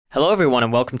Hello, everyone,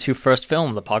 and welcome to First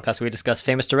Film, the podcast where we discuss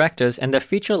famous directors and their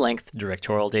feature-length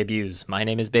directorial debuts. My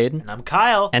name is Baden. And I'm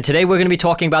Kyle. And today we're going to be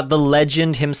talking about the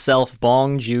legend himself,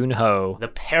 Bong Joon-ho. The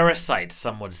parasite,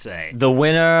 some would say. The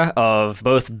winner of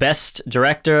both Best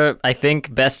Director, I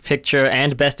think, Best Picture,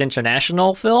 and Best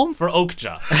International Film. For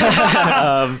Okja.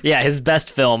 Yeah, his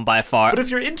best film by far. But if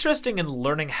you're interested in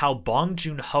learning how Bong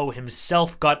Joon-ho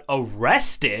himself got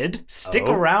arrested, stick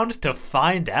around to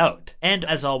find out. And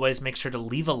as always, make sure to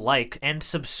leave a like and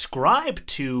subscribe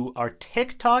to our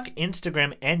TikTok,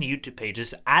 Instagram, and YouTube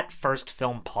pages at First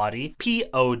Film Poddy,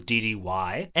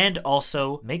 Poddy, and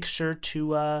also make sure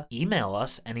to email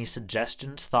us any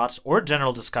suggestions, thoughts, or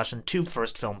general discussion to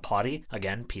First Film Poddy,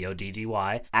 again,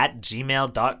 Poddy, at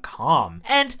gmail.com.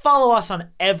 And follow us on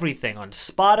everything on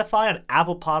Spotify, on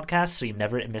Apple Podcasts, so you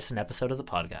never miss an episode of the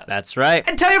podcast. That's right.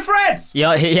 And tell your friends!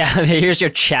 Yeah, here's your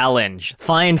challenge.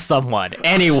 Find someone,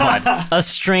 anyone, a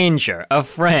stranger, a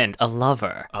friend, a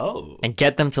lover. Oh. And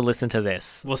get them to listen to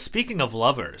this. Well, speaking of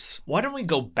lovers, why don't we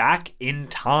go back in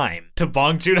time to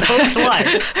Bong Joon-ho's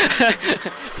life?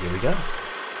 Here we go.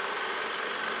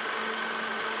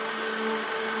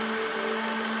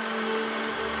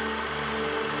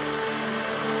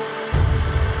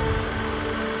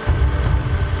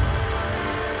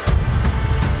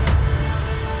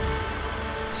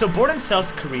 So born in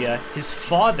South Korea, his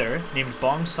father, named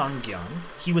Bong Sang-kyung,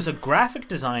 he was a graphic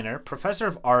designer, professor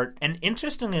of art, and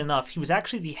interestingly enough, he was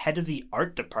actually the head of the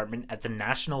art department at the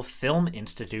National Film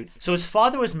Institute. So his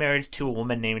father was married to a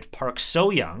woman named Park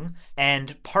So-young,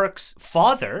 and Park's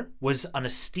father was an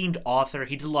esteemed author.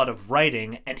 He did a lot of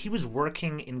writing, and he was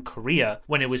working in Korea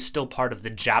when it was still part of the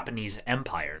Japanese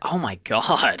Empire. Oh my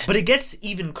god. But it gets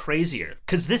even crazier,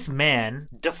 because this man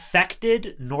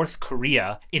defected North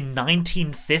Korea in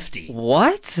 1950.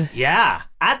 What? Yeah.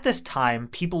 At this time,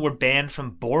 people were banned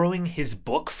from borrowing his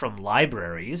book from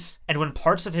libraries, and when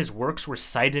parts of his works were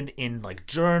cited in like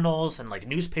journals and like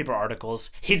newspaper articles,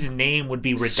 his name would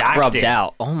be redacted. Scrubbed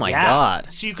out. Oh my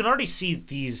god. So you can already see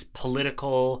these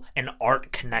political and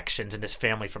art connections in his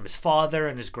family from his father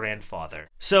and his grandfather.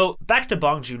 So back to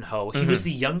Bong Joon-ho, he was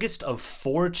the youngest of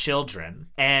 4 children,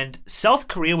 and South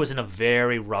Korea was in a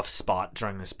very rough spot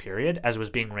during this period as it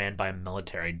was being ran by a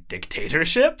military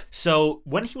dictatorship. So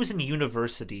when he was in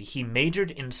university, he majored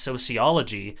in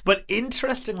sociology, but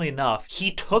interestingly enough,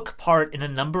 he took part in a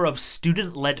number of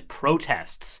student-led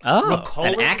protests. Oh,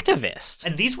 an activist.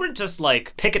 And these weren't just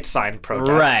like picket sign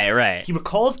protests. Right. He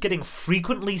recalled getting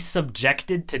frequently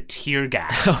subjected to tear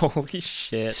gas. Holy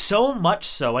shit. So much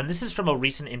so, and this is from a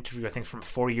recent interview, I think from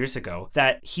 4 years ago,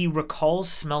 that he recalls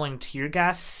smelling tear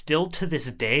gas still to this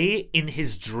day in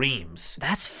his dreams.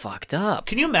 That's fucked up.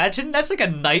 Can you imagine? That's like a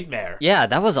nightmare. Yeah,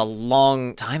 that was a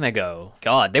long time ago.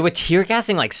 God, they were tear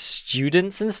gassing like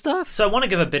students and stuff? So I want to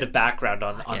give a bit of background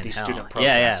on these student protests.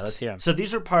 Yeah, let's hear them. So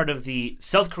these are part of the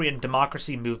South Korean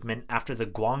democracy movement after the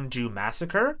Gwangju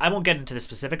massacre. I won't get into the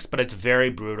specifics, but it's very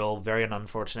brutal, very an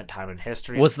unfortunate time in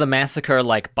history. Was the massacre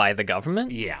like by the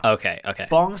government? Yeah. Okay.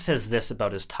 Bong says this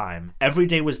about his time. Every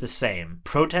day was the same.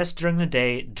 Protest during the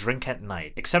day, drink at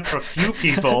night. Except for a few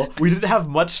people, we didn't have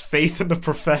much faith in the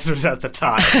professors at the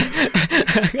time.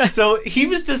 So he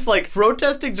was just like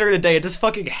protesting during the day and just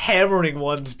fucking hammering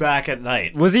ones back at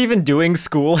night. Was he even doing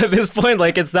school at this point?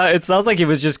 Like it sounds like he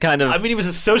was just kind of... I mean, he was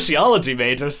a sociology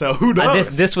major, so who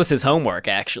knows? This was his homework,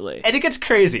 actually. And it gets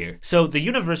crazier. So the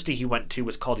university he went to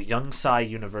was called Yonsei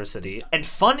University. And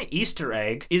fun Easter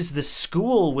egg is the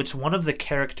school which one of the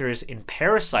characters in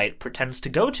Parasite pretends to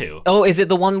go to. Oh, is it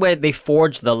the one where they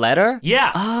forged the letter?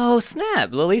 Yeah. Oh,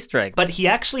 snap. Little Easter egg. But he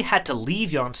actually had to leave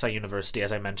Yonsei University,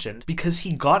 as I mentioned, because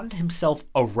he gotten himself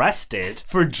arrested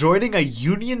for joining a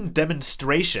union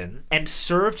demonstration and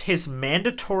served his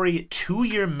mandatory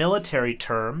 2-year military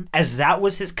term as that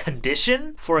was his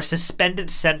condition for a suspended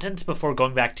sentence before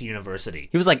going back to university.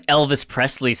 He was like Elvis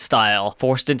Presley style,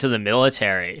 forced into the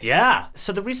military. Yeah.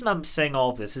 So the reason I'm saying all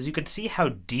of this is you can see how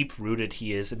deep-rooted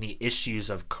he is in the issues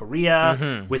of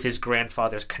Korea, with his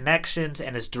grandfather's connections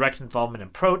and his direct involvement in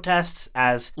protests,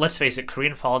 as, let's face it,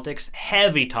 Korean politics,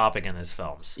 heavy topic in his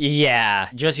films. Yeah.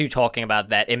 Just you talking about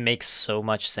that, it makes so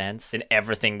much sense in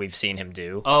everything we've seen him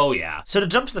do. Oh, yeah. So to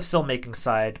jump to the filmmaking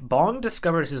side, Bong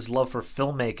discovered his love for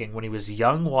filmmaking when he was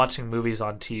young watching movies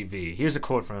on TV. Here's a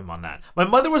quote from him on that. "My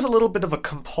mother was a little bit of a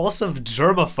compulsive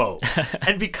germaphobe,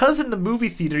 and because in the movie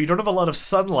theater you don't have a lot of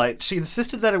sunlight, she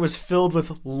insisted that it was filled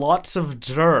with lots of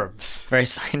germs." Very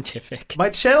scientific. "My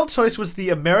channel choice was the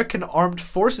American Armed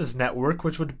Forces Network,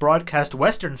 which would broadcast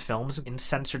Western films in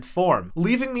censored form,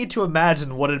 leaving me to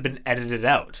imagine what had been edited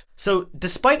out. So,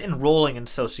 despite enrolling in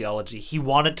sociology, he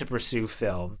wanted to pursue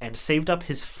film and saved up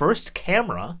his first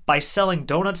camera by selling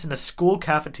donuts in a school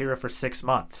cafeteria for 6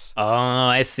 months. Oh,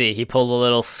 I see. He pulled a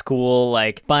little school,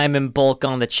 like, buy them in bulk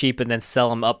on the cheap and then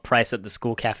sell them up price at the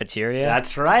school cafeteria.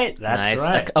 That's right. That's nice.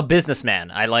 right. A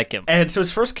businessman. I like him. And so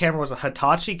his first camera was a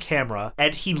Hitachi camera,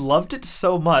 and he loved it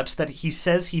so much that he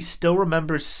says he still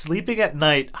remembers sleeping at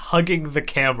night hugging the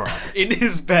camera in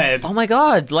his bed. Oh my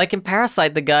god, like in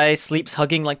Parasite, the guy sleeps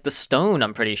hugging like the stone,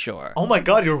 I'm pretty sure. Oh my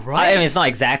god, you're right. I mean, it's not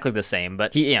exactly the same,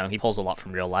 but he pulls a lot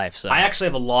from real life, so. I actually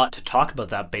have a lot to talk about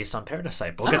that based on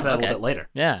Parasite, but we'll get to that a little bit later.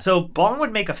 Yeah. So Bong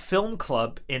would make a film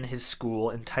club in his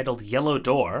school entitled Yellow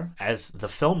Door, as the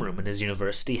film room in his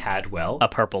university had, well, a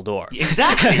purple door.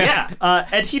 Exactly, yeah.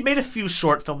 And he'd made a few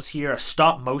short films here, a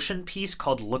stop motion piece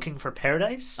called Looking for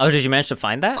Paradise. Oh, did you manage to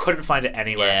find that? Couldn't find it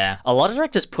anywhere. Yeah. A lot of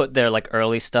directors put their like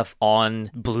early stuff on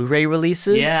Blu-ray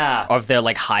releases. Yeah. Of their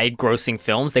like high grossing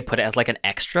films. They put it as like an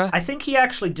extra. I think he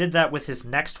actually did that with his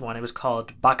next one. It was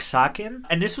called Baksakin.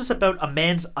 And this was about a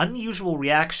man's unusual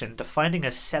reaction to finding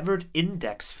a severed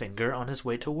index finger on his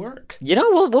way to work. You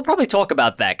know, we'll probably talk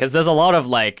about that because there's a lot of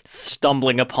like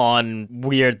stumbling upon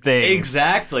weird things.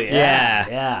 Exactly.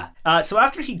 Yeah. So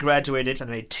after he graduated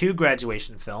and made 2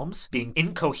 graduation films, being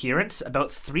Incoherence,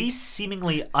 about 3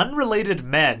 seemingly unrelated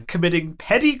men committing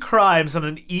petty crimes on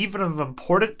an eve of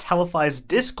important televised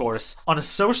discourse on a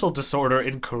social disorder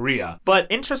in Korea. But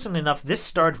interestingly enough, this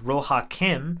starred Roha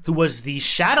Kim, who was the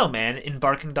shadow man in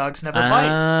Barking Dogs Never Bite.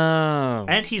 Oh.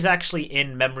 And he's actually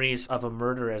in Memories of a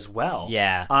Murder as well.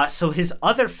 Yeah. So his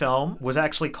other film was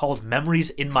actually called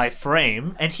Memories in My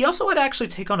Frame, and he also had actually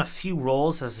taken on a few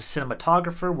roles as a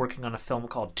cinematographer, working on a film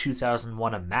called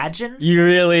 2001 Imagine.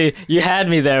 You had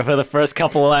me there for the first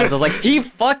couple of lines. I was like, he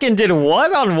fucking did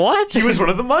what on what? He was one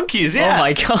of the monkeys, yeah. Oh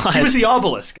my god. He was the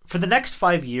obelisk. For the next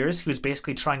 5 years, he was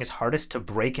basically trying his hardest to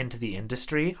break into the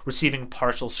industry, receiving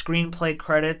partial screenplay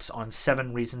credits on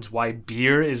 7 Reasons Why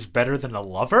Beer is Better Than a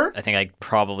Lover. I think I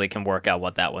probably can work out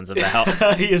what that one's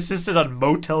about. He assisted on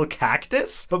Motel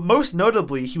Cactus, but most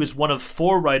notably, he was one of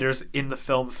 4 writers in the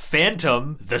film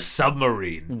Phantom, the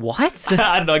Submarine. What?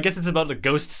 I don't know, I guess it's about a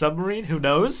ghost submarine, who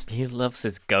knows? He loves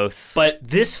his ghosts. But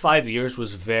this 5 years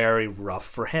was very rough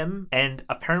for him, and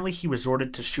apparently he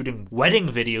resorted to shooting wedding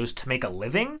videos to make a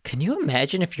living. Can you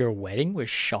imagine if your wedding was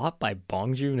shot by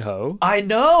Bong Joon-ho? I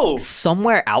know!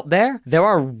 Somewhere out there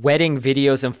are wedding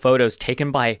videos and photos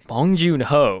taken by Bong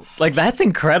Joon-ho. Like, that's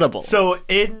incredible. So,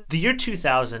 in the year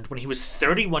 2000, when he was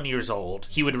 31 years old,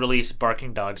 he would release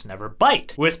Barking Dogs Never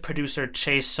Bite with producer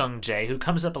Chae Sung-jae, who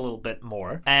comes up a little bit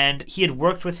more, and he had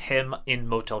worked with him in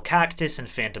Motel Cactus and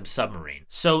Phantom Submarine.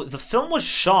 So, the film was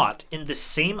shot in the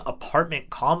same apartment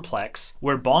complex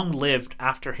where Bong lived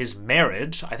after his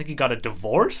marriage. I think he got a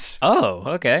divorce. Oh,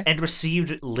 okay. And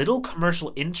received little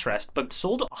commercial interest, but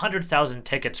sold 100,000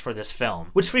 tickets for this film,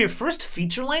 which for your first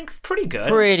feature length, pretty good.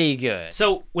 Pretty good.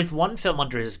 So, with one film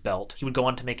under his belt, he would go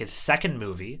on to make his second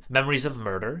movie, Memories of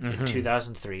Murder, in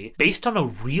 2003, based on a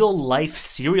real-life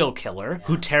serial killer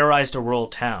who terrorized a rural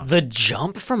town. The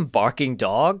jump from Barking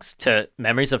Dogs to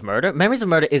Memories of Murder? Memories of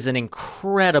Murder is an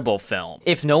incredible film.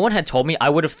 If no one had told me, I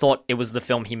would have thought it was the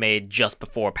film he made just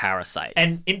before Parasite.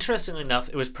 And interestingly enough,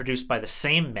 it was produced by the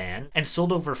same man and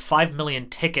sold over 5 million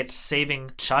tickets,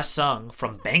 saving Cha Sung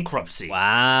from bankruptcy.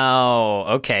 Wow.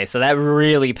 Okay, so that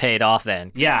really paid off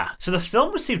then. Yeah. So the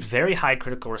film received very high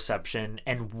critical reception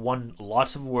and won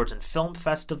lots of awards in film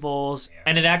festivals,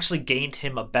 and it actually gained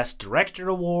him a Best Director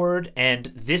award,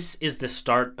 and this is the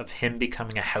start of him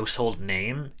becoming a household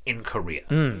name in Korea.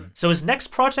 So his next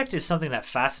project is something that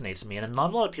fascinates me, and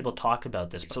not a lot of people talk about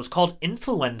this. So it's called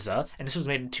Influenza, and this was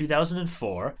made in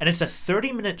 2004, and it's a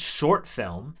 30-minute short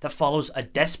film that follows a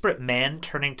desperate man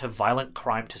turning to violent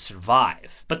crime to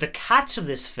survive. But the catch of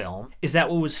this film is that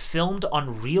it was filmed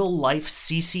on real-life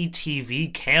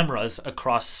CCTV cameras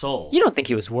across Seoul. You don't think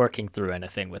he was working through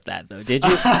anything with that, though, did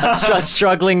you? A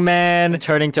struggling man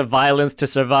turning to violence to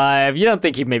survive. You don't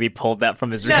think he maybe pulled that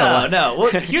from his real life? No.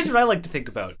 Well, here's what I like to think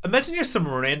about. Imagine you're some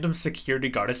random security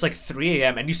guard. It's like 3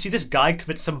 a.m. and you see this guy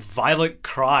commit some violent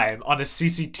crime on a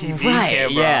CCTV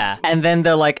camera. Yeah. And then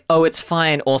they're like, oh, it's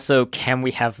fine. Also, can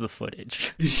we have the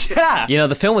footage? Yeah. You know,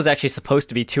 the film was actually supposed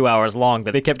to be 2 hours long,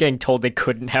 but they kept getting told they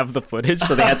couldn't have the footage,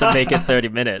 so they had to make it 30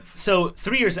 minutes. So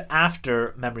 3 years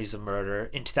after Memories Memories of Murder,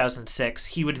 in 2006,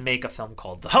 he would make a film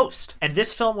called The Host. And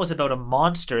this film was about a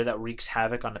monster that wreaks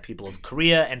havoc on the people of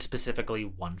Korea, and specifically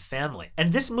one family.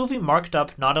 And this movie marked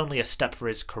up not only a step for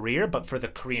his career, but for the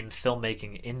Korean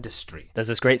filmmaking industry. There's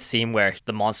this great scene where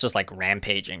the monster's like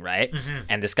rampaging, right?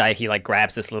 And this guy, he like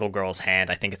grabs this little girl's hand,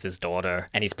 I think it's his daughter,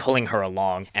 and he's pulling her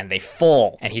along, and they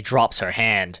fall, and he drops her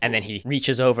hand, and then he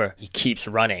reaches over, he keeps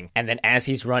running, and then as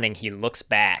he's running, he looks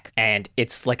back, and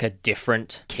it's like a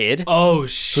different kid. Oh,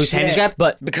 shit. Whose hand is grabbed,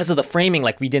 but because of the framing,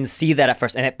 like we didn't see that at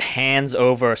first, and it pans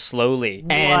over slowly.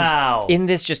 Wow. And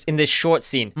in this short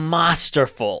scene,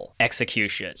 masterful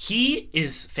execution. He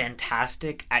is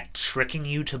fantastic at tricking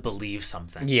you to believe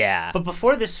something. Yeah. But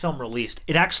before this film released,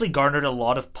 it actually garnered a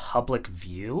lot of public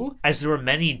view, as there were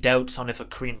many doubts on if a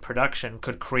Korean production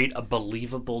could create a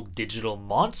believable digital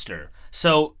monster.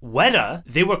 So Weta,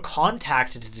 they were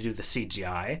contacted to do the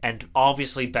CGI, and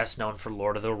obviously best known for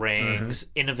Lord of the Rings,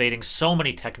 innovating so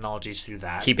many technologies through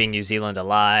that. Keeping New Zealand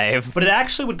alive. But it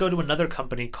actually would go to another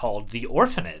company called The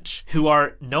Orphanage, who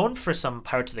are known for some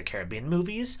Pirates of the Caribbean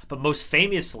movies, but most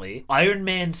famously, Iron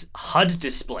Man's HUD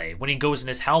display when he goes in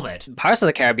his helmet. Pirates of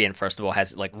the Caribbean, first of all,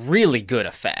 has like really good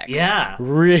effects. Yeah.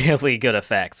 Really good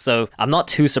effects. So I'm not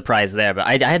too surprised there, but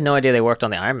I had no idea they worked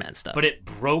on the Iron Man stuff. But it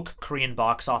broke Korean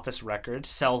box office records,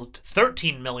 sold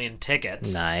 13 million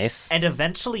tickets. Nice. And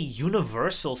eventually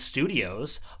Universal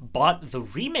Studios bought the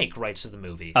remake rights of the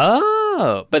movie.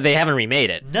 Oh, but they haven't remade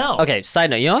it. No. Okay,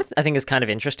 side note, you know what I think is kind of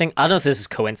interesting? I don't know if this is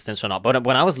coincidence or not, but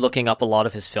when I was looking up a lot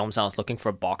of his films and I was looking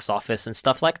for box office and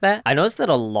stuff like that, I noticed that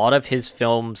a lot of his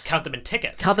films count them in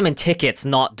tickets. Count them in tickets,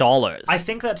 not dollars. I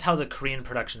think that's how the Korean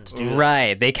productions do it.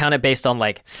 Right. They count it based on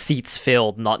like seats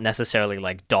filled, not necessarily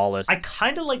like dollars. I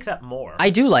kind of like that more.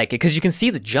 I do like it because you can see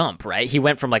the jump, right? He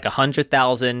went from like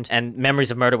 100,000 and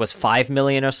Memories of Murder was 5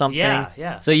 million or something.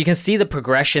 Yeah. So you can see the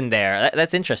progression there.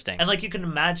 That's interesting. And like you can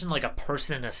imagine like a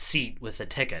person in a seat with the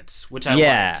tickets, which I like.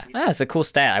 Yeah, it's a cool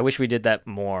stat. I wish we did that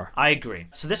more. I agree.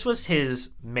 So this was his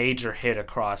major hit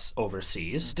across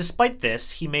overseas. Despite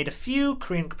this, he made a few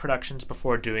Korean productions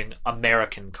before doing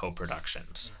American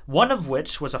co-productions. One of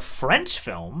which was a French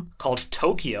film called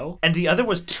Tokyo, and the other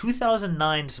was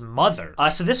 2009's Mother.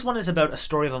 So this one is about a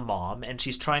story of a mom, and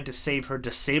she's trying to save her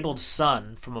disabled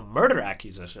son from a murder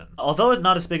accusation. Although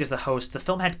not as big as The Host, the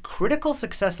film had critical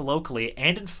success locally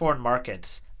and in foreign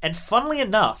markets. And funnily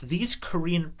enough, these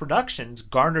Korean productions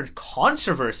garnered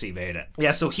controversy made it.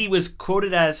 Yeah, so he was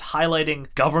quoted as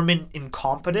highlighting government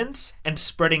incompetence and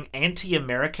spreading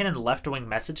anti-American and left-wing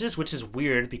messages, which is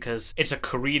weird because it's a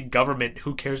Korean government.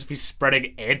 Who cares if he's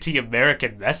spreading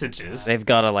anti-American messages? They've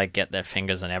got to like get their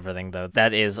fingers on everything though.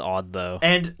 That is odd though.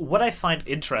 And what I find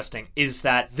interesting is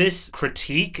that this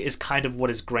critique is kind of what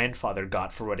his grandfather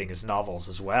got for writing his novels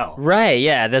as well. Right,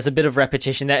 yeah, there's a bit of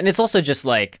repetition there. And it's also just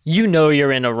like, you know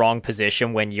you're in a wrong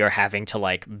position when you're having to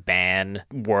like ban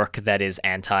work that is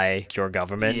anti your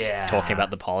government, talking about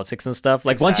the politics and stuff.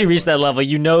 Like once you reach that level,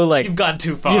 you know, like you've gone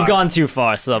too far. You've gone too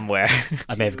far somewhere.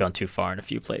 I may have gone too far in a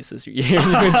few places.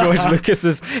 George Lucas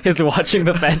is watching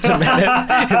The Phantom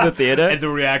Menace in the theater, and the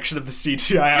reaction of the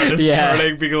CGI artist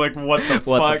turning, being like, "What the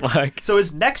fuck?" So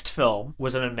his next film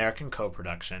was an American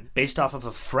co-production based off of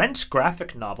a French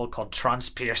graphic novel called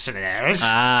Transpersonnage.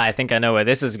 I think I know where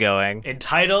this is going.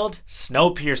 Entitled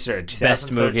Snowpiercer. 2013.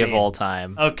 Best movie of all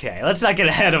time. Okay, let's not get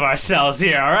ahead of ourselves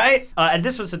here, all right? And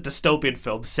this was a dystopian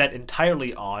film set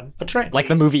entirely on a train. Like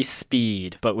the movie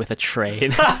Speed, but with a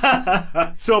train.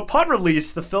 So upon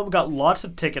release, the film got lots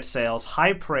of ticket sales,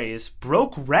 high praise,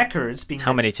 broke records.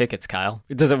 How many tickets, Kyle?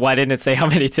 Why didn't it say how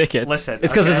many tickets? Listen,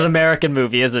 it's because it's an American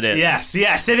movie, isn't it? Yes,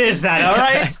 it is that, all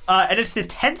right? And it's the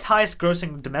 10th highest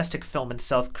grossing domestic film in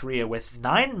South Korea with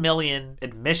 9 million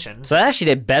admissions. So that actually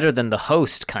did better than The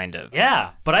Host, kind of. Yeah,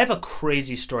 but I have a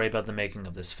crazy story about the making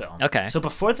of this film. Okay. So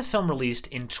before the film released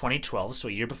in 2012, so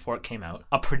a year before it came out,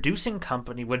 a producing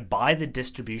company would buy the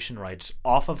distribution rights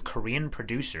off of Korean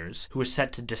producers who were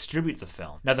set to distribute the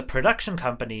film. Now, the production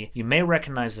company, you may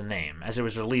recognize the name, as it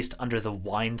was released under the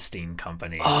Weinstein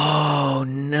Company. Oh,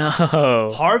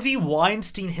 no. Harvey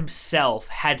Weinstein himself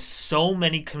had so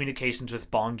many communications with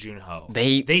Bong Joon-ho.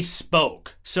 They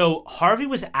spoke. So Harvey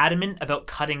was adamant about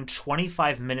cutting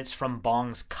 25 minutes from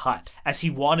Bong's cut, as he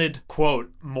wanted,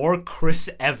 quote, more Chris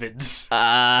Evans. All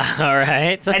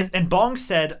right. And Bong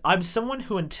said, I'm someone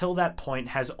who until that point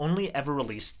has only ever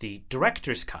released the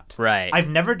director's cut. Right. I've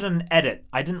never done an edit.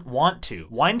 I didn't want to.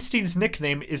 Weinstein's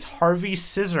nickname is Harvey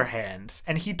Scissorhands,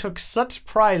 and he took such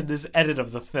pride in his edit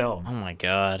of the film. Oh my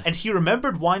God. And he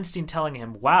remembered Weinstein telling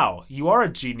him, wow, you are a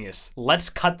genius. Let's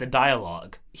cut the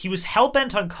dialogue. he was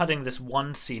hell-bent on cutting this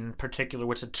one scene in particular,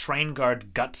 which a train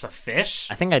guard guts a fish.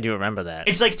 I think I do remember that.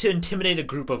 It's like to intimidate a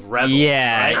group of rebels,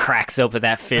 yeah, right? Cracks open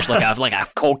that fish like a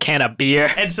cold can of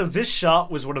beer. And so this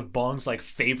shot was one of Bong's like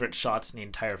favorite shots in the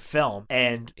entire film,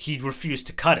 and he refused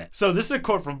to cut it. So this is a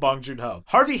quote from Bong Joon-ho.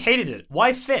 Harvey hated it.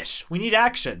 Why fish? We need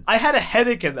action. I had a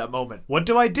headache in that moment. What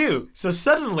do I do? So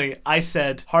suddenly I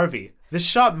said, Harvey, this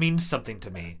shot means something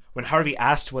to me. When Harvey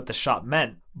asked what the shot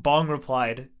meant, Bong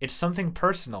replied, it's something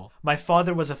personal. My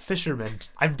father was a fisherman.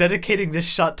 I'm dedicating this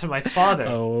shot to my father.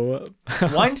 Oh.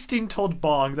 Weinstein told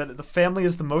Bong that the family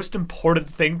is the most important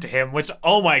thing to him, which,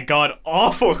 oh my god,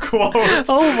 awful quote.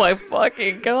 Oh my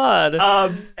fucking god.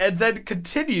 And then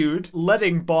continued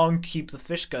letting Bong keep the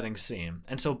fish gutting scene.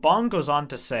 And so Bong goes on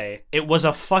to say, it was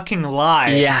a fucking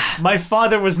lie. Yeah. My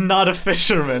father was not a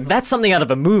fisherman. That's something out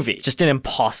of a movie. Just an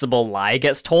impossible lie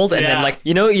gets told, and then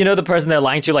you know the person they're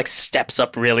lying to steps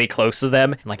up really close to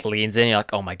them and leans in. You're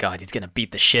like, oh my god, he's gonna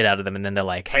beat the shit out of them, and then they're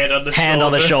like, hand on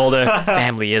the shoulder.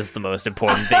 Family is the most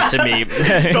important thing to me.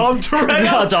 Dom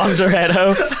Toretto. Dom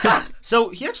Toretto. So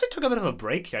he actually took a bit of a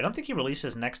break here. I don't think he released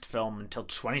his next film until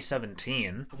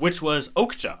 2017, which was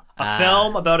Okja, a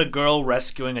film about a girl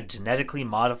rescuing a genetically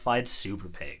modified super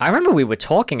pig. I remember we were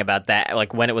talking about that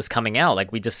when it was coming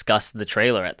out. We discussed the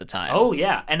trailer at the time. Oh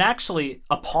yeah, and actually,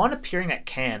 upon appearing at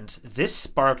Cannes, this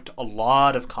sparked a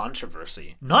lot of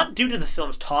controversy. Not due to the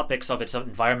film's topics of its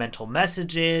environmental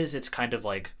messages, its kind of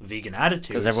vegan attitudes.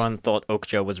 Because everyone thought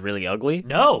Okja was really ugly?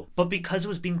 No, but because it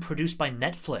was being produced by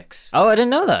Netflix. Oh, I didn't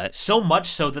know that. So much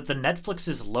so that the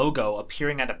Netflix's logo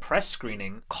appearing at a press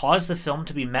screening caused the film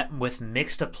to be met with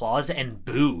mixed applause and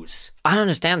boos. I don't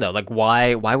understand though.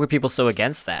 Why were people so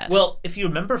against that? Well, if you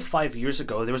remember 5 years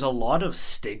ago, there was a lot of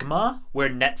stigma where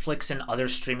Netflix and other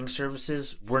streaming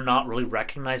services were not really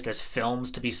recognized as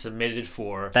films to be submitted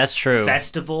for That's true.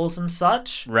 festivals and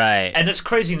such. Right. And it's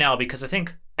crazy now because I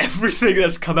think everything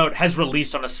that's come out has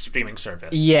released on a streaming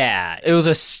service. Yeah, it was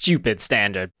a stupid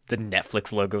standard. The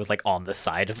Netflix logo was on the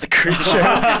side of the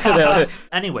creature.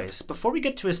 Anyways, before we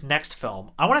get to his next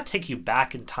film, I want to take you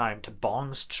back in time to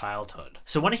Bong's childhood.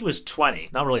 So when he was 20,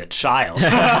 not really a child.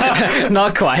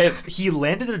 Not quite. He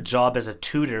landed a job as a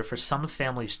tutor for some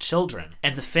family's children,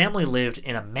 and the family lived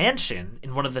in a mansion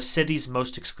in one of the city's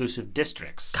most exclusive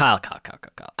districts. Kyle.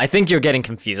 I think you're getting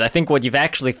confused. I think what you've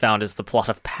actually found is the plot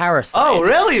of Parasite. Oh,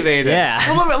 really, Vaden?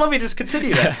 Yeah. Well, let me just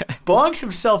continue that. Bong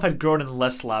himself had grown in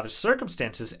less lavish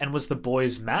circumstances and was the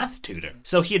boy's math tutor.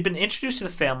 So he had been introduced to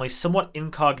the family somewhat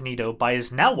incognito by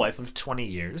his now wife of 20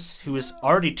 years, who was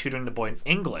already tutoring the boy in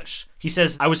English. He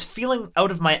says, I was feeling out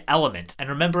of my element and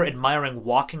remember admiring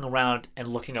walking around and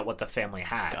looking at what the family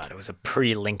had. God, it was a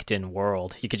pre-LinkedIn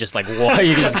world. You could just you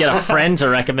could just get a friend to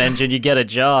recommend you and you get a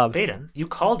job. Baden, you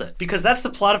called it. Because that's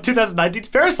the plot of 2019's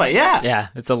Parasite, yeah. Yeah,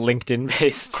 it's a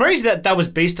LinkedIn-based. Crazy that was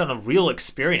based on a real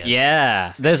experience.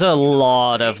 Yeah. There's a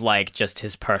lot of just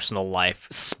his personal life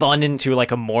spun into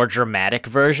a more dramatic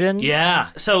version. Yeah.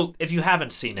 So if you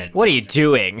haven't seen it. What are you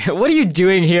doing? What are you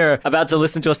doing here about to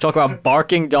listen to us talk about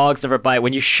barking dogs never bite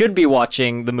when you should be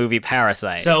watching the movie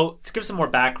Parasite? So to give some more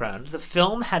background, the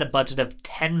film had a budget of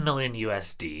 10 million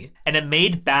USD and it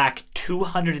made back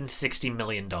 $260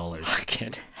 million.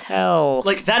 Fucking hell.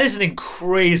 That is an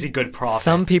crazy good profit.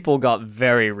 Some people got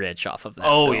very rich off of that.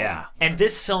 Oh, film. yeah. And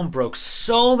this film broke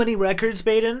so many records,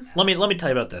 Baden. Let me tell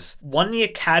you about this. Won the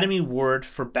Academy Award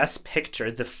for Best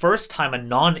Picture, the first time a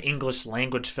non-English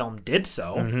language film did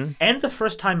so, and the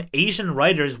first time Asian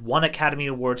writers won Academy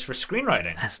Awards for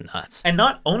screenwriting. That's nuts. And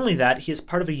not only that, he is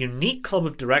part of a unique club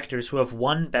of directors who have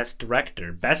won Best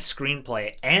Director, Best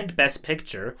Screenplay, and Best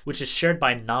Picture, which is shared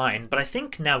by 9, but I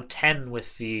think now 10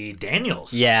 with the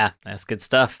Daniels. Yeah, that's good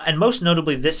stuff. And most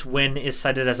notably, this win is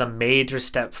cited as a major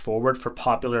step forward for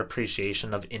popular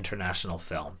appreciation of international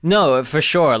film. No, for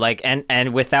sure.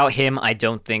 And without him, I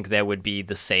don't think there would be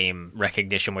the same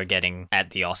recognition we're getting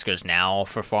at the Oscars now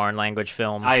for foreign language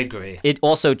films. I agree. It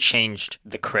also changed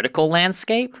the critical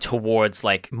landscape towards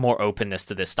more openness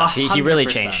to this stuff. He really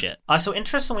changed it. So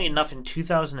interestingly enough, in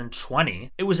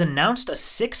 2020, it was announced a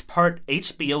 6-part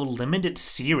HBO limited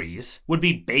series would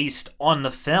be based on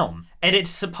the film. And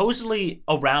it's supposedly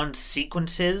around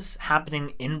sequences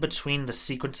happening in between the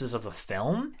sequences of the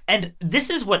film. And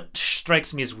this is what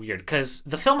strikes me as weird, because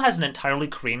the film has an entirely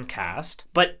Korean cast,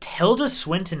 but Tilda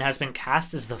Swinton has been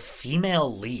cast as the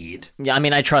female lead. Yeah, I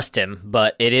mean, I trust him,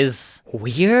 but it is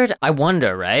weird. I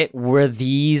wonder, right? Were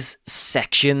these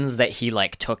sections that he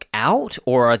took out,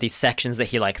 or are these sections that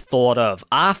he thought of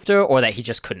after, or that he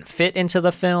just couldn't fit into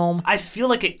the film? I feel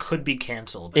like it could be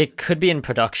canceled. It could be in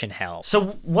production hell.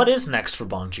 So what is next for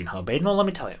Bong Joon-ho, Baden? Well, let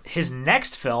me tell you. His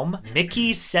next film,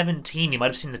 Mickey 17, you might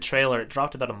have seen the trailer. It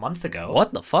dropped about a month ago.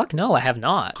 What the fuck? No, I have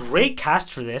not. Great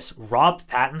cast for this. Rob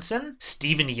Pattinson,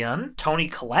 Steven Yeun, Toni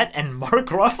Collette, and Mark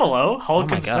Ruffalo, Hulk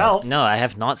himself. God. No, I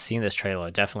have not seen this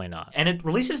trailer. Definitely not. And it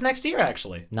releases next year,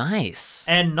 actually. Nice.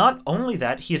 And not only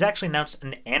that, he has actually announced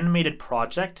an animated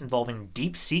project involving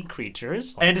deep-sea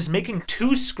creatures and is making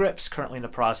 2 scripts currently in the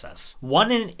process.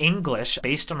 One in English,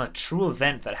 based on a true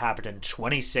event that happened in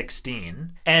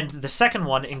 2016, and the second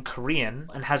one in Korean,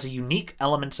 and has a unique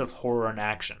elements of horror and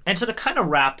action. And so to kind of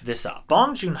wrap this up,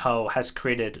 Bong Joon-ho has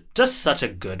created just such a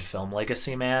good film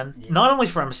legacy, man. Not only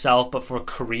for himself, but for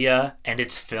Korea and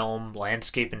its film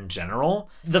landscape in general.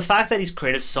 The fact that he's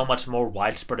created so much more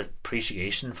widespread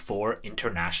appreciation for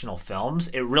international films,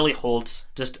 it really holds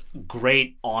just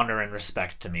great honor and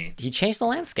respect to me. He changed the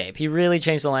landscape. He really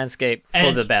changed the landscape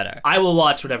for the better. I will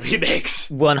watch whatever he makes.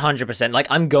 100%. Like,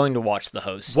 I'm going to watch The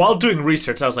Host. While doing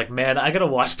research, I was like, man, I gotta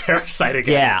watch Parasite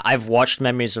again. Yeah, I've watched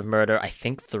Memories of Murder, I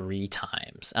think 3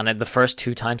 times. And the first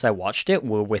 2 times I watched it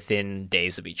were within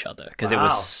days of each other. Because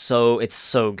it's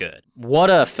so good. What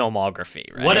a filmography,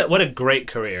 right? What a great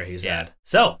career he's had.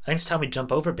 So, I think it's time we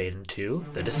jump over, Baden, to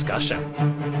the discussion.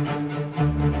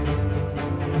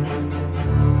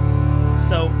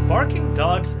 So, Barking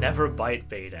Dogs Never Bite,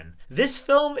 Baden. This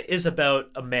film is about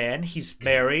a man, he's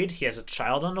married, he has a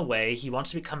child on the way, he wants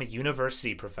to become a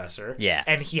university professor. Yeah.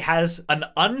 And he has an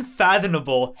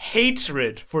unfathomable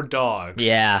hatred for dogs.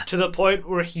 Yeah. To the point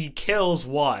where he kills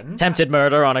one. Attempted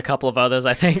murder on a couple of others,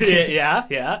 I think.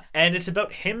 Yeah. And it's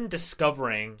about him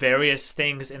discovering various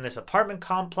things in this apartment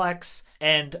complex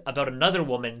and about another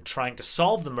woman trying to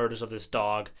solve the murders of this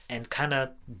dog and kind of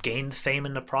gain fame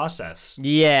in the process.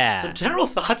 Yeah. So general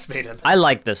thoughts, Maiden. I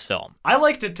like this film. I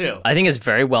liked it too. I think it's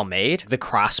very well made. The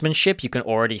craftsmanship, you can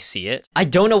already see it. I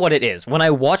don't know what it is. When I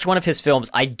watch one of his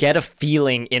films, I get a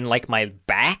feeling in like my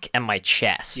back and my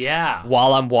chest. Yeah.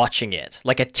 While I'm watching it.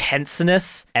 Like a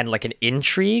tenseness and like an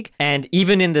intrigue. And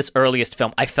even in this earliest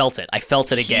film, I felt it. I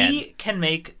felt it again. He can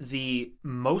make the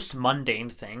most mundane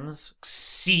things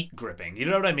seat gripping. You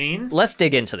know what I mean? Let's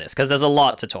dig into this because there's a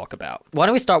lot to talk about. Why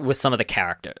don't we start with some of the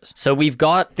characters? So we've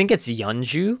got, I think it's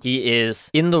Yeonju. He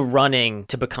is in the running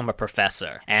to become a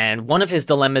professor. And one of his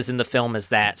dilemmas in the film is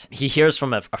that he hears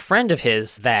from a friend of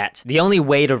his that the only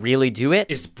way to really do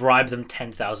it is bribe them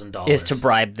 $10,000. Is to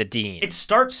bribe the dean. It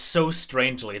starts so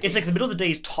strangely. It's like the middle of the day,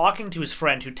 he's talking to his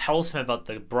friend who tells him about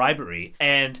the bribery,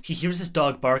 and he hears this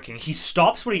dog barking. He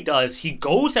stops what he does. He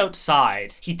goes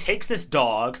outside. He takes this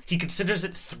dog. He considers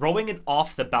it throwing it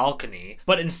off the balcony,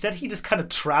 but instead he just kind of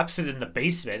traps it in the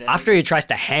basement. After he tries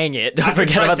to hang it. Don't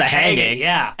forget about the hanging.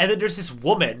 Yeah. And then there's this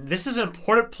woman. This is an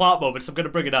important plot moment, so I'm going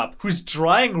to bring it up. Who's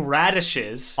drying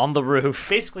radishes on the roof.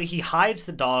 Basically, he hides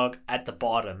the dog at the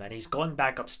bottom, and he's going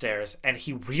back upstairs, and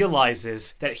he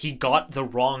realizes that he got the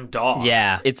wrong dog.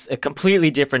 Yeah. It's a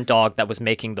completely different dog that was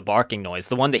making the barking noise.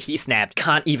 The one that he snapped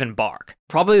can't even bark.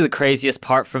 Probably the craziest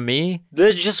part for me,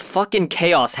 there's just fucking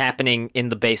chaos happening in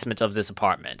the basement of this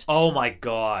apartment. Oh my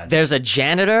god. There's a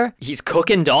janitor. He's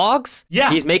cooking dogs. Yeah.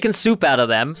 He's making soup out of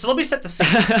them. So let me set the scene.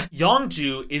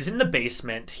 Yeonju is in the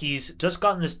basement. He's just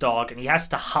gotten this dog and he has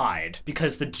to hide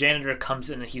because the janitor comes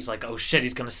in and he's like, oh shit,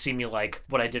 he's gonna see me like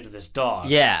what I did to this dog.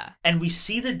 Yeah. And we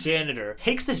see the janitor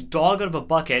takes this dog out of a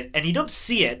bucket and you don't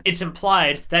see it. It's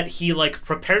implied that he like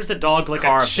prepares the dog like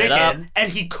a chicken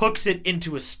and he cooks it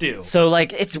into a stew. So like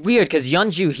it's weird because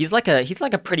Yeonju, he's like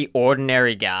a pretty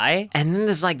ordinary guy, and then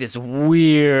there's like this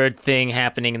weird thing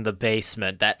happening in the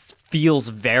basement that feels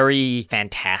very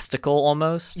fantastical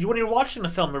almost. When you're watching the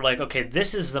film, you're like, okay,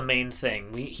 this is the main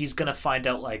thing. He's gonna find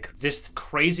out like this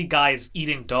crazy guy is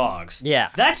eating dogs.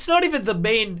 Yeah. That's not even the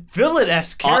main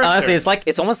villain-esque character. Honestly,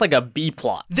 it's almost like a B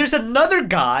plot. There's another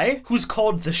guy who's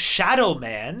called the Shadow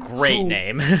Man. Great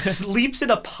name. Sleeps in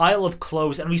a pile of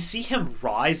clothes, and we see him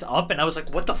rise up, and I was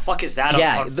like, what the fuck is that?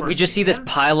 Yeah, we just see this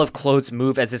pile of clothes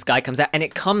move as this guy comes out, and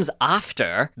it comes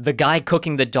after the guy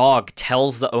cooking the dog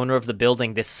tells the owner of the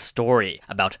building this story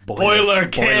about Boiler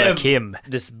Kim.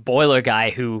 This boiler guy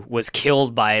who was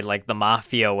killed by like the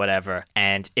mafia or whatever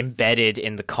and embedded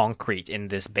in the concrete in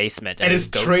this basement. And his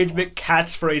trademark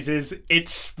catchphrase is,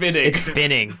 it's spinning. It's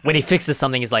spinning. When he fixes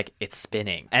something, he's like, it's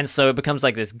spinning. And so it becomes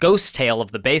like this ghost tale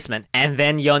of the basement, and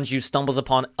then Yeonju stumbles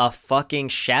upon a fucking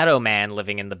shadow man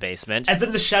living in the basement. And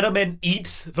then the shadow man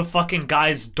eats the fucking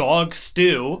guy's dog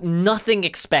stew. Nothing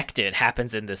expected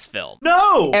happens in this film.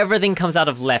 No! Everything comes out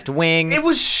of left wing. It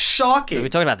was shocking. We're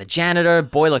talking about the janitor,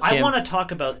 Boiler Kim. I want to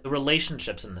talk about the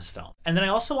relationships in this film. And then I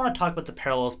also want to talk about the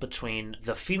parallels between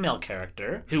the female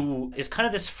character, who is kind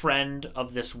of this friend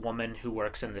of this woman who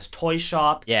works in this toy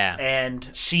shop. Yeah. And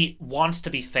she wants to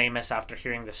be famous after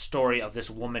hearing the story of this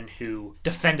woman who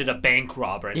defended a bank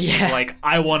robber. And she's like,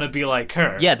 I want to be like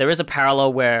her. Yeah, there is a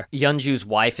parallel where Yeonju's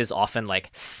wife is often like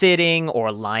sitting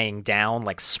or lying down,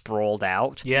 like sprawled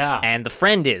out. Yeah. And the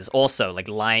friend is also like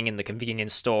lying in the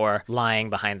convenience store, lying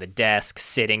behind the desk,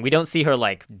 sitting. We don't see her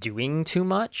like doing too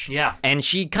much. Yeah. And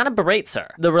she kind of berates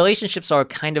her. The relationships are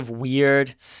kind of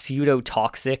weird,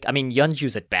 pseudo-toxic. I mean,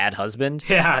 Yeonju's a bad husband.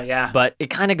 Yeah. But it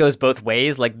kind of goes both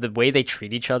ways. Like, the way they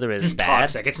treat each other is bad.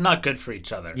 Toxic. It's not good for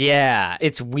each other. Yeah,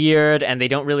 it's weird, and they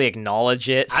don't really acknowledge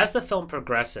it. As the film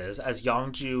progresses, as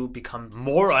Yeonju becomes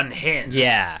more unhinged,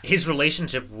 his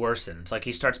relationship worsens. Like,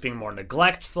 he starts being more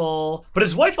neglectful. But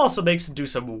his wife also makes him do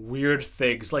some weird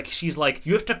things. Like, she's like,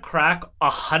 you have to crack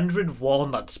 100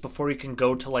 walnuts before you can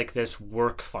go to, like, this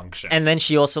work function. And then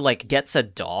she also, like, gets a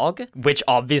dog, which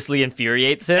obviously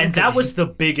infuriates him. And that was the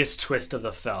biggest twist of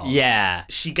the film. Yeah.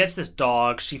 She gets this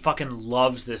dog. She fucking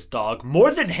loves this dog.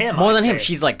 More than him, More than him.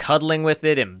 She's, like, cuddling with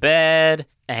it in bed.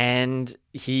 And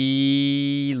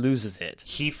he loses it.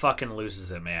 He fucking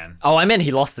loses it, man. Oh, I meant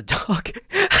he lost the dog.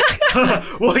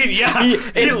 Well, yeah.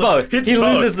 It's both. He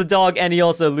loses the dog and he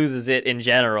also loses it in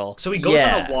general. So he goes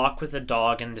on a walk with the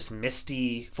dog in this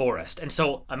misty forest. And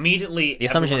so immediately... The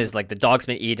assumption is like the dog's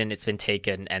been eaten, it's been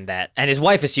taken, and his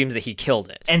wife assumes that he killed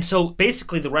it. And so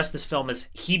basically the rest of this film is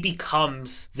he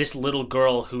becomes this little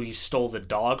girl who he stole the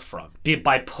dog from.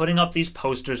 By putting up these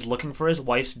posters looking for his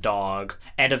wife's dog.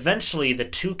 And eventually the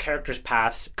two characters'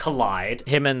 paths collide.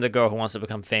 Him and the girl who wants to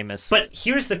become famous. But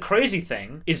here's the crazy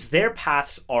thing, is their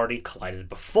paths already collided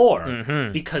before.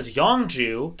 Because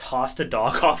Yeonju tossed a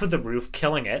dog off of the roof,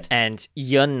 killing it. And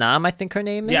Yeon-nam, I think her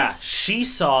name is? Yeah, she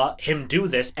saw him do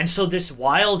this, and so this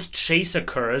wild chase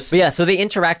occurs. But yeah, so they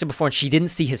interacted before and she didn't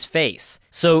see his face.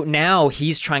 So now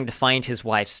he's trying to find his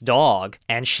wife's dog,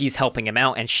 and she's helping him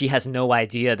out, and she has no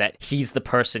idea that he's the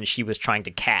person she was trying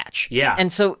to catch. Yeah.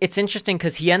 And so it's interesting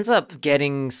because he ends up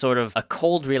getting sort of a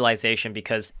cold realization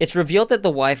because it's revealed that the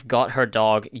wife got her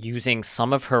dog using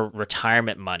some of her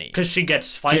retirement money. Because she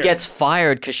gets fired. She gets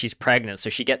fired because she's pregnant, so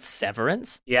she gets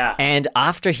severance. Yeah. And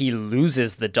after he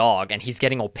loses the dog, and he's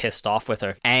getting all pissed off with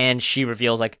her, and she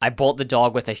reveals, like, I bought the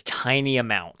dog with a tiny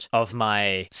amount of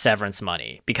my severance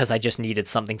money because I just needed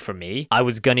something for me. I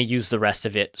was gonna use the rest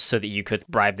of it so that you could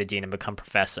bribe the dean and become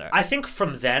professor. I think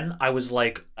from then, I was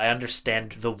like, I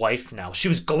understand the wife now. She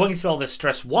was going through all this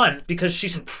stress, one, because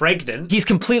she's pregnant. He's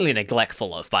completely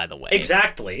neglectful of, by the way.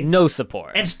 Exactly. No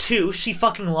support. And two, she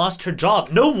fucking lost her job.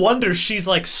 No wonder she's,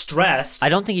 like, stressed. I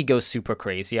don't think he goes super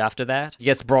crazy after that. He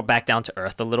gets brought back down to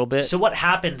earth a little bit. So what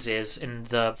happens is, in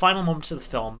the final moments of the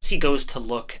film, he goes to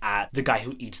look at the guy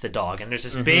who eats the dog, and there's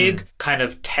this big kind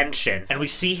of tension, and we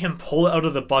see him pull it out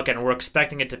of the bucket, and we're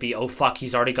expecting it to be, oh fuck,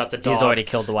 he's already got the dog. He's already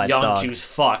killed the wife's dog. Yeonju's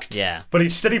fucked. Yeah. But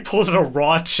instead he pulls out a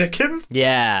raw chicken.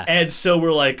 Yeah. And so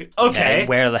we're like, okay.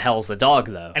 Where the hell's the dog,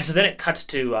 though? And so then it cuts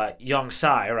to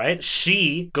Young-sai, right?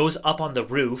 She goes up on the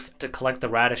roof to collect the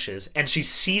radishes, and she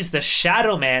sees the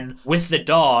shadow man with the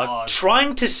dog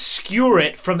trying to skewer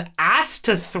it from ass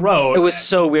to throat. It was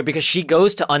so weird because she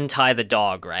goes to untie the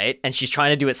dog, right? And she's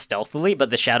trying to do it stealthily, but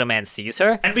the shadow man sees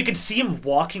her. And we can see him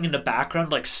walking in the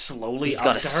background, like, slowly up to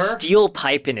her. He's got a steel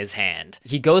pipe in his hand.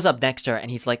 He goes up next to her,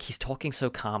 and he's talking so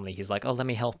calmly. He's like, oh, let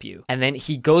me help you. And then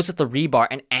he goes with the rebar,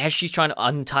 and as she's trying to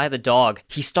untie the dog,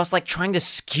 he starts, like, trying to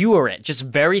skewer it, just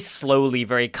very slowly,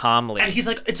 very calmly. And he's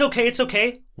like, it's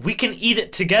okay. We can eat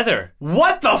it together.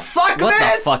 What the fuck, man?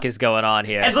 What the fuck is going on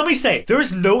here? And let me say, there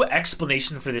is no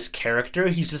explanation for this character.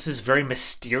 He's just this very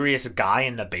mysterious guy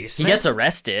in the basement. He gets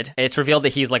arrested. It's revealed that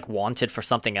he's, like, wanted for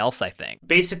something else, I think.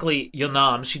 Basically,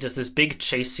 Yeon-nam, she does this big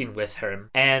chase scene with him,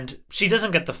 and she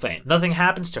doesn't get the fame. Nothing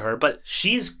happens to her, but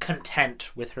she's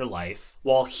content with her life,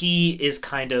 while he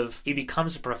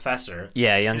becomes a professor.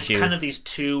 Yeah, Yeonju. It's Yeonju. kind of these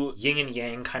two yin and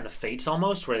yang kind of fates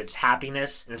almost, where it's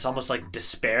happiness, and it's almost like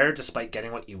despair despite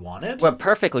getting what you wanted. Well, it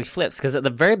perfectly flips, because at the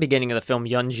very beginning of the film,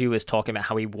 Yeonju is talking about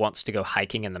how he wants to go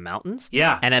hiking in the mountains.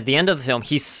 Yeah. And at the end of the film,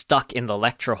 he's stuck in the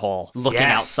lecture hall, looking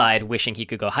outside, wishing he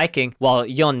could go hiking, while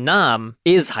Yeon-nam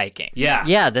is hiking. Yeah.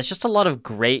 Yeah, there's just a lot of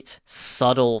great,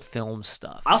 subtle film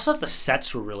stuff. I also thought the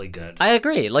sets were really good. I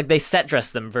agree. Like, they set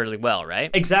dressed them really well,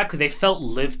 right? Exactly. They felt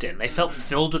lived in. They felt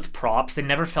filled with props. They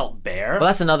never felt bare. Well,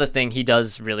 that's another thing he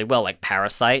does really well, like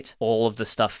Parasite. All of the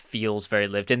stuff feels very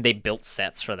lived in. They built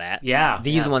sets for that. Yeah.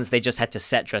 These ones, they just had to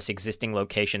set dress existing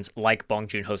locations like Bong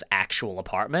Joon-ho's actual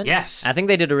apartment. Yes. I think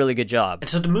they did a really good job. And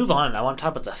so to move on, I want to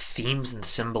talk about the themes and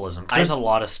symbolism, because there's a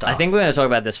lot of stuff. I think we're going to talk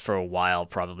about this for a while,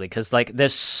 probably, because, like,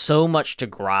 there's so much to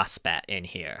grasp at in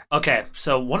here. Okay,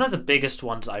 so one of the biggest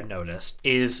ones I've noticed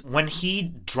is when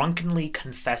he drunkenly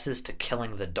confesses to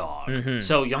killing the dog.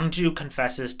 So Young-ju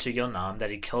confesses to Yeon-nam that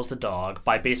he kills the dog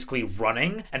by basically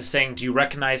running and saying, "Do you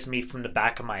recognize me from the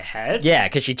back of my head?" Yeah,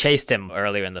 because she chased him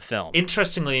earlier in the film.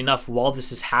 Interestingly enough, while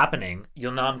this is happening,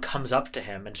 Yeon-nam comes up to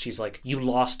him and she's like, "You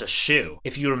lost a shoe."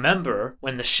 If you remember,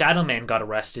 when the Shadow Man got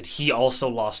arrested, he also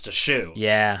lost a shoe.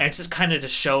 Yeah. And it's just kind of to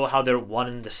show how they're one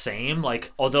and the same.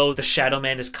 Like, although the Shadow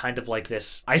Man is kind of like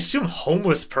this, I assume,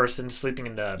 homeless person sleeping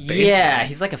in the basement. Yeah,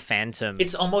 he's like a phantom.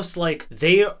 It's almost like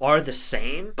they are the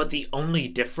same, but the only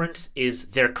difference is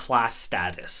their class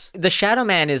status. The Shadow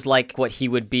Man is like what he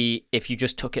would be if you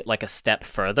just took it like a step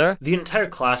further. The entire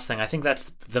class thing, I think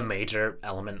that's the major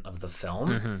element of the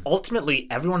film. Ultimately,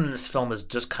 everyone in this film is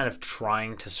just kind of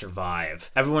trying to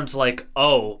survive. Everyone's like,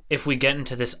 oh, if we get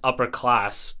into this upper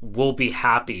class, we'll be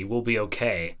happy, we'll be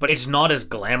okay. But it's not as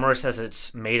glamorous as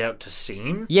it's made out to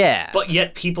seem. Yeah. But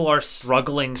yet people are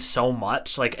struggling so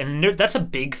much. Like, and that's a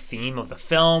big theme of the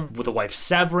film, with the wife's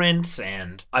severance.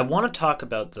 And I want to talk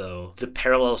about, though, the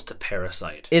parallels to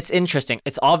Parasite. It's interesting.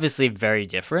 It's obviously very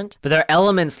different, but there are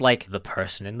elements like the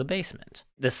person in the basement.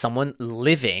 There's someone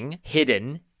living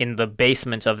hidden in the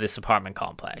basement of this apartment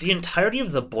complex. The entirety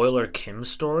of the Boiler Kim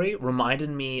story reminded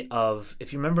me of,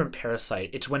 if you remember in Parasite,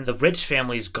 it's when the rich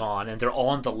family's gone and they're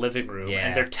all in the living room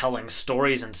and they're telling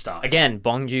stories and stuff. Again,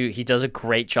 Bong Joon, he does a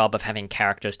great job of having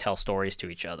characters tell stories to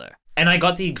each other. And I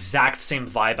got the exact same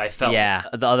vibe I felt. Yeah,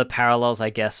 the other parallels, I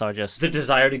guess, are just the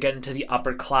desire to get into the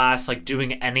upper class, like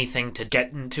doing anything to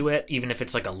get into it, even if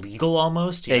it's like illegal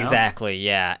almost. You know? Exactly,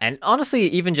 yeah. And honestly,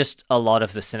 even just a lot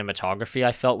of the cinematography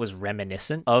I felt was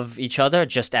reminiscent of each other,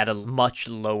 just at a much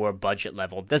lower budget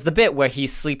level. There's the bit where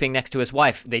he's sleeping next to his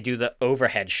wife. They do the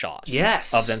overhead shot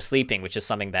of them sleeping, which is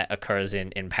something that occurs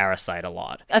in Parasite a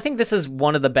lot. I think this is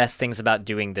one of the best things about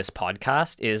doing this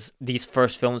podcast is these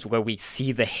first films where we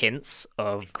see the hints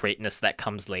of greatness that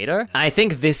comes later. I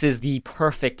think this is the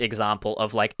perfect example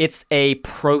of, like, it's a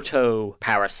proto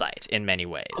Parasite in many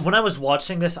ways. When I was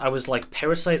watching this, I was like,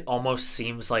 Parasite almost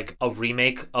seems like a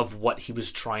remake of what he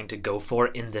was trying to go for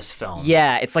in this film.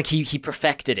 Yeah, it's like he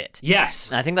perfected it. Yes.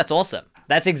 And I think that's awesome.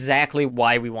 That's exactly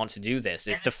why we want to do this,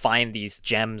 is to find these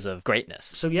gems of greatness.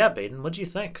 So yeah, Baden, what do you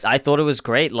think? I thought it was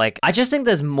great. Like, I just think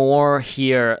there's more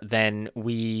here than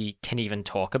we can even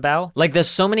talk about. Like, there's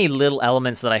so many little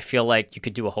elements that I feel like you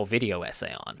could do a whole video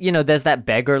essay on. You know, there's that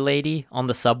beggar lady on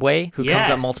the subway who comes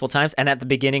up multiple times. And at the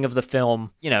beginning of the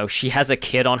film, you know, she has a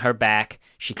kid on her back.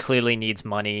 She clearly needs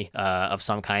money of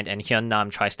some kind, and Hyun-nam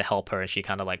tries to help her, and she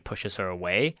kind of like pushes her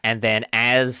away. And then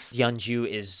as Yeon-ju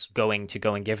is going to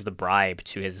go and give the bribe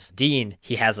to his dean,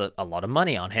 he has a lot of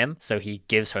money on him, so he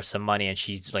gives her some money, and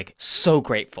she's like so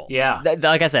grateful. Yeah.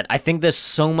 Like I said, I think there's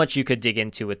so much you could dig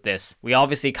into with this. We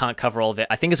obviously can't cover all of it.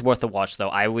 I think it's worth a watch, though.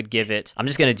 I would give it, I'm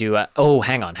just going to do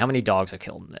hang on. How many dogs are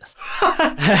killed in this?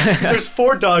 There's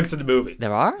 4 dogs in the movie.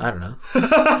 There are? I don't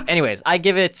know. Anyways, I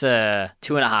give it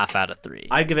 2.5 out of 3.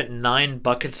 I give it 9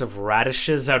 buckets of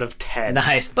radishes out of 10.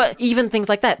 Nice. But even things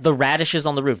like that, the radishes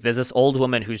on the roof, there's this old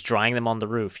woman who's drying them on the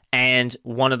roof. And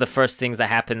one of the first things that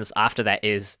happens after that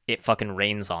is it fucking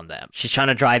rains on them. She's trying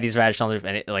to dry these radishes on the roof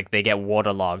and they get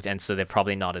waterlogged. And so they're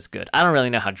probably not as good. I don't really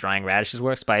know how drying radishes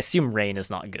works, but I assume rain is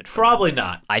not good for Probably them.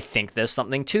 not. I think there's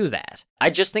something to that. I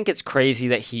just think it's crazy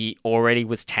that he already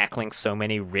was tackling so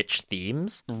many rich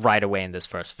themes right away in this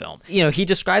first film. You know, he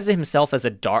describes it himself as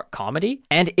a dark comedy,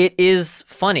 and it is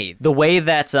funny. The way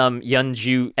that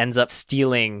Yeon-ju ends up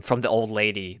stealing from the old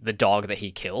lady the dog that he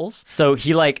kills. So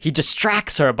he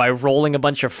distracts her by rolling a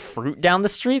bunch of fruit down the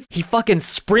streets. He fucking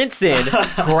sprints in,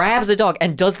 grabs the dog,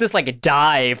 and does this like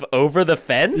dive over the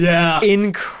fence. Yeah.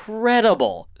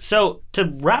 Incredible. So,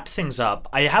 to wrap things up,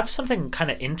 I have something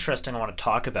kind of interesting I want to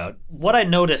talk about. What I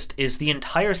noticed is the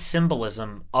entire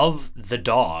symbolism of the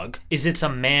dog is it's a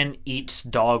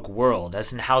man-eats-dog world,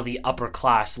 as in how the upper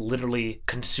class literally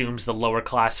consumes the lower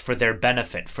class for their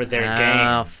benefit, for their gain.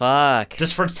 Oh, fuck.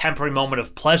 Just for a temporary moment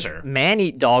of pleasure.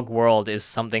 Man-eat-dog world is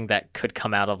something that could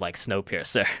come out of, like,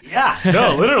 Snowpiercer. Yeah,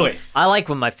 no, literally. I like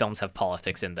when my films have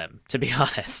politics in them, to be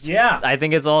honest. Yeah. I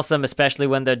think it's awesome, especially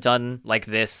when they're done like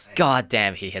this. God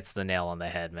damn, he hits the nail on the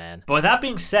head, man. But with that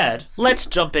being said, let's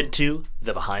jump into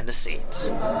the behind the scenes.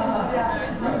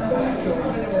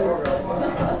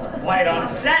 Light on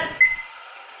set.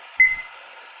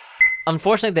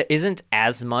 Unfortunately, there isn't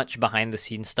as much behind the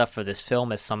scenes stuff for this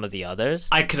film as some of the others.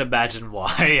 I can imagine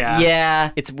why, yeah.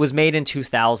 Yeah, it was made in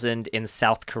 2000 in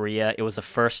South Korea. It was a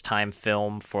first-time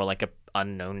film for like a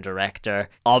unknown director.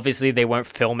 Obviously, they weren't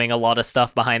filming a lot of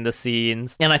stuff behind the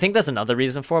scenes. And I think there's another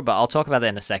reason for it, but I'll talk about that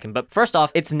in a second. But first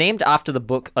off, it's named after the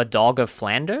book A Dog of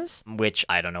Flanders, which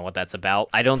I don't know what that's about.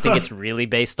 I don't think it's really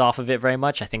based off of it very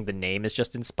much. I think the name is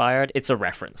just inspired. It's a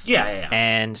reference. Yeah.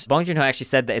 And Bong Joon-ho actually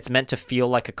said that it's meant to feel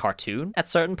like a cartoon at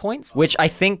certain points, which I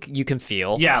think you can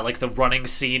feel. Yeah, like the running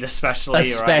scene especially,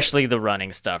 right? The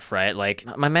running stuff, right? Like,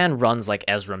 my man runs like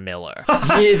Ezra Miller.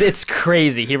 It's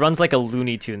crazy. He runs like a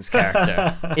Looney Tunes character.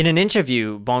 In an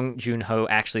interview, Bong Joon-ho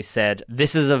actually said,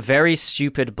 "This is a very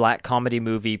stupid black comedy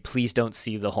movie. Please don't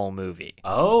see the whole movie."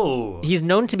 Oh. He's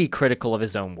known to be critical of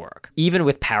his own work. Even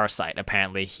with Parasite,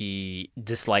 apparently he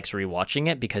dislikes rewatching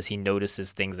it because he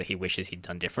notices things that he wishes he'd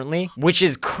done differently, which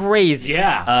is crazy.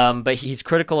 Yeah. But he's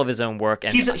critical of his own work.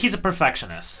 And he's a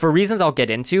perfectionist. For reasons I'll get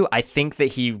into, I think that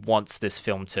he wants this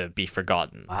film to be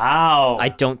forgotten. Wow. I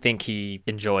don't think he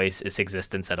enjoys its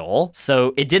existence at all.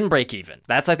 So it didn't break even.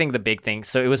 That's, I think, the big thing.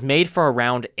 So it was made for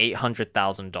around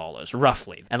 $800,000,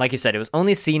 roughly. And like you said, it was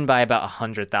only seen by about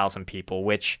 100,000 people,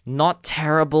 which not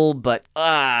terrible, but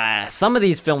some of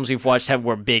these films we've watched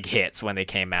were big hits when they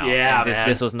came out. Yeah,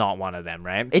 this was not one of them,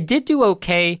 right? It did do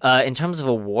okay in terms of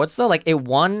awards, though. Like, it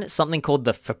won something called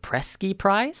the Fapresky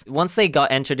Prize. Once they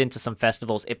got entered into some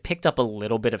festivals, it picked up a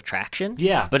little bit of traction.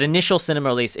 Yeah. But initial cinema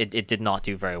release, it did not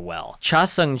do very well. Cha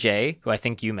Sung-jae, who I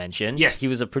think you mentioned, yes, he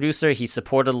was a producer. He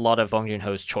supported a lot of Bong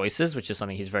Joon-ho's choices, which is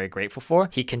something he's very grateful for.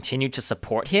 He continued to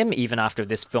support him even after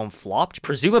this film flopped,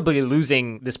 presumably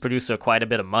losing this producer quite a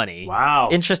bit of money. Wow.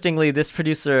 Interestingly, this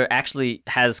producer actually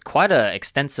has quite an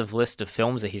extensive list of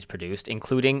films that he's produced,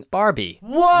 including Barbie.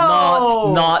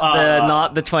 Whoa!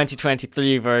 Not the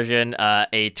 2023 version,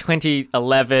 a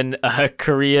 2011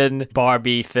 Korean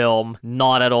Barbie film,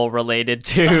 not at all related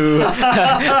to...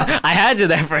 I had you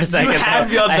there for a second. You had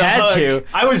me on the hook.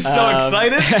 I was so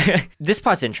excited. This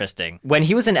part's interesting. When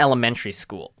he was in elementary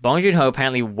school, Bong Joon-ho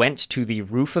apparently went to the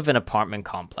roof of an apartment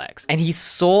complex and he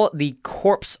saw the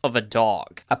corpse of a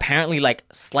dog, apparently like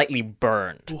slightly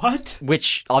burned. What?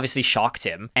 Which obviously shocked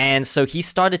him. And so he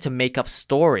started to make up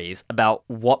stories about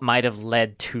what might have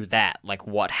led to that, like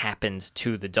what happened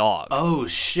to the dog. Oh,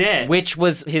 shit. Which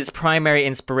was his primary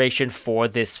inspiration for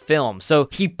this film. So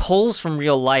he pulls from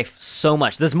real life so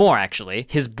much. There's more, actually.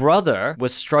 His brother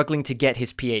was struggling to get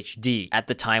his PhD at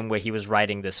the time where he was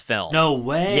writing this film. No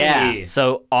way. Yeah.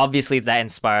 So obviously that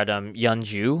inspired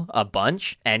Yeonju a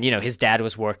bunch. And, you know, his dad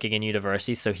was working in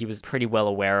university, so he was pretty well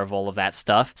aware of all of that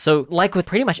stuff. So like with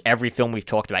pretty much every film we've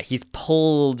talked about, he's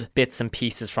pulled bits and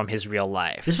pieces from his real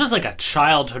life. This was like a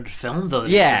childhood film, though, that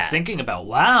yeah. he's been thinking about.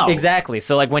 Wow. Exactly.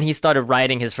 So like when he started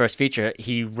writing his first feature,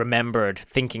 he remembered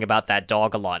thinking about that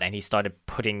dog a lot and he started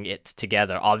putting it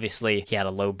together. Obviously, he had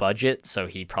a low budget, so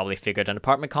he probably figured an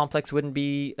apartment complex wouldn't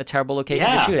be a terrible location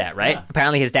to shoot at, right? Yeah.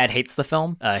 Apparently his dad hates the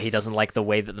film. He doesn't like the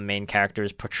way that the main character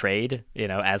is portrayed, you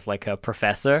know, as like a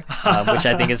professor, which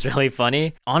I think is really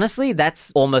funny. Honestly,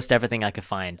 that's almost everything I could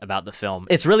find about the film.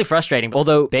 It's really frustrating.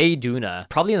 Although Bae Doona,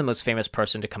 probably the most famous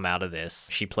person to come out of this,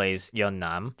 she plays Yeon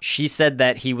Nam. She said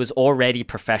that he was already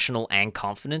professional and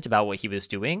confident about what he was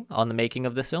doing on the making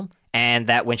of this film. And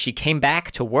that when she came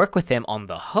back to work with him on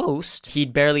The Host,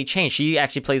 he'd barely changed. She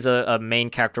actually plays a main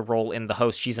character role in The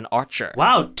Host. She's an archer.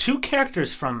 Wow, 2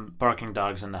 characters from Barking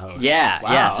Dogs in The Host. Yeah,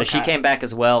 wow, yeah. So she came back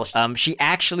as well. She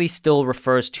actually still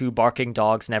refers to Barking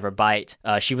Dogs Never Bite.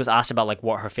 She was asked about like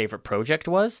what her favorite project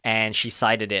was, and she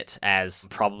cited it as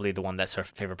probably the one that's her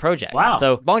favorite project. Wow.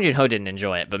 So Bong Joon-ho didn't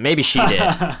enjoy it, but maybe she did.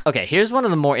 Okay, here's one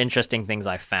of the more interesting things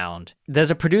I found.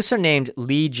 There's a producer named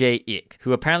Lee Jae-ik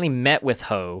who apparently met with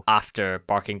Ho after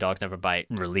Barking Dogs Never Bite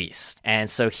released. And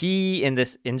so he, in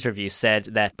this interview, said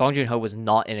that Bong Joon-ho was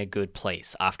not in a good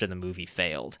place after the movie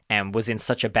failed and was in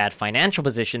such a bad financial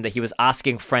position that he was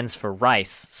asking friends for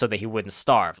rice so that he wouldn't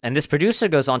starve. And this producer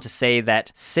goes on to say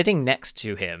that sitting next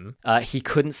to him, he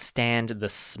couldn't stand the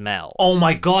smell. Oh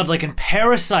my god, like in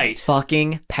Parasite.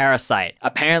 Fucking Parasite.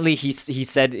 Apparently he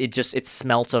said it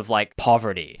smelt of like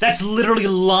poverty. That's literally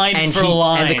line for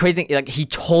line. And the crazy thing, like he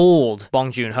told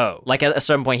Bong Joon-ho, like at a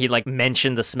certain point he like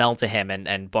mentioned the smell to him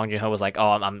and Bong Joon-ho was like,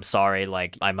 oh, I'm sorry,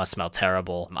 like I must smell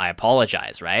terrible, I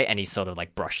apologize, right? And he sort of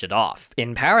like brushed it off.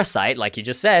 In Parasite, like you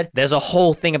just said, there's a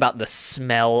whole thing about the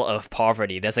smell of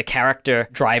poverty. There's a character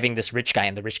driving this rich guy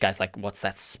and the rich guy's like, what's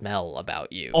that smell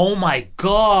about you? Oh my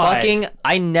god. Fucking,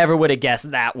 I never would have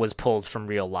guessed that was pulled from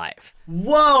real life.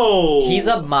 Whoa! He's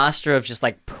a master of just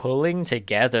like pulling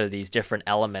together these different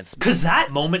elements. Because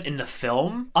that moment in the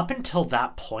film, up until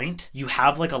that point, you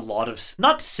have like a lot of,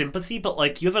 not sympathy, but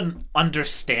like you have an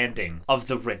understanding of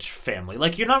the rich family.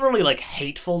 Like you're not really like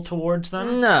hateful towards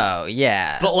them. No,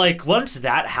 yeah. But like once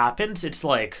that happens, it's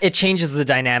like it changes the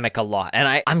dynamic a lot.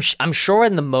 And I'm sure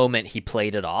in the moment he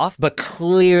played it off, but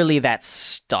clearly that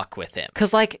stuck with him.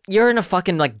 Cause like you're in a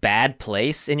fucking like bad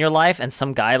place in your life and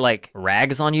some guy like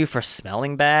rags on you for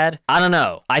smelling bad. I don't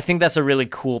know. I think that's a really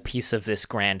cool piece of this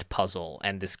grand puzzle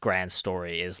and this grand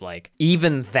story is like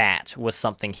even that was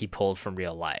something he pulled from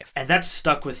real life. And that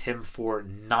stuck with him for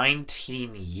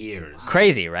 19 years.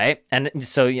 Crazy, right? And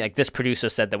so like this producer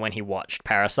said that when he watched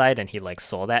Parasite and he like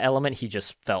saw that element, he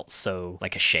just felt so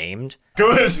like ashamed.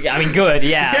 Good. I mean, good,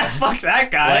 yeah. Yeah, fuck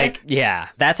that guy. Like, yeah.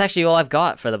 That's actually all I've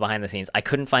got for the behind the scenes. I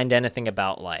couldn't find anything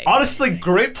about like... Honestly,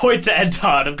 great point to end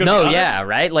on. I'm gonna be honest. Yeah,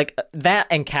 right? Like, that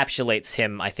encapsulates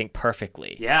him, I think,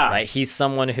 perfectly. Yeah. Right? He's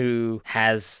someone who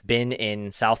has been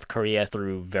in South Korea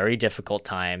through very difficult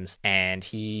times, and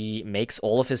he makes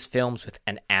all of his films with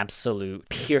an absolute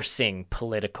piercing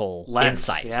political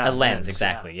insight. Yeah, a lens,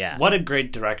 exactly, yeah. What a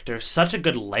great director. Such a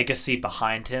good legacy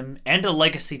behind him, and a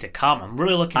legacy to come. I'm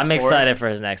really looking forward. I'm excited for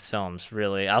his next films,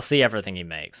 really. I'll see everything he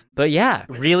makes. But yeah,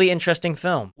 really interesting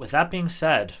film. With that being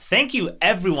said, thank you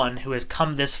everyone who has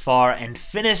come this far and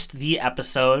finished the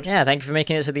episode. Yeah, thank you for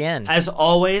making it to the end. As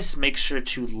always, make sure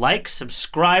to like,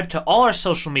 subscribe to all our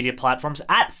social media platforms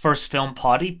at First Film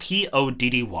Poddy, Poddy.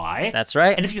 That's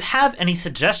right. And if you have any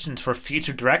suggestions for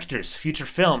future directors, future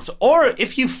films, or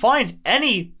if you find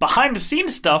any behind the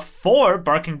scenes stuff for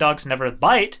Barking Dogs Never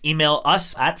Bite, email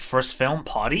us at firstfilmpoddy,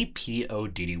 Poddy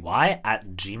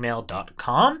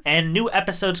 @gmail.com. And new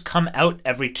episodes come out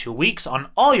every 2 weeks on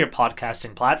all your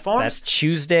podcasting platforms. That's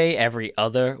Tuesday every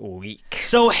other week.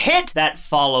 So hit that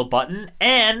follow button,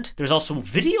 and there's also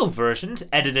video versions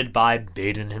edited by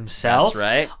Baden himself. That's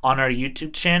right. On our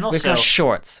YouTube channel. We've got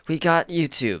shorts, we got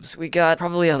YouTubes, we got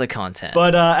probably other content.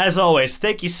 But as always,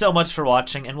 thank you so much for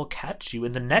watching, and we'll catch you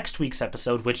in the next week's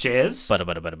episode, which is...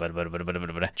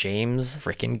 James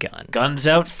freaking Gunn. Guns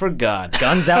out for gun.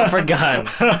 Guns out for gun.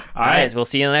 All right, we'll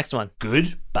see you in the next one.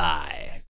 Goodbye.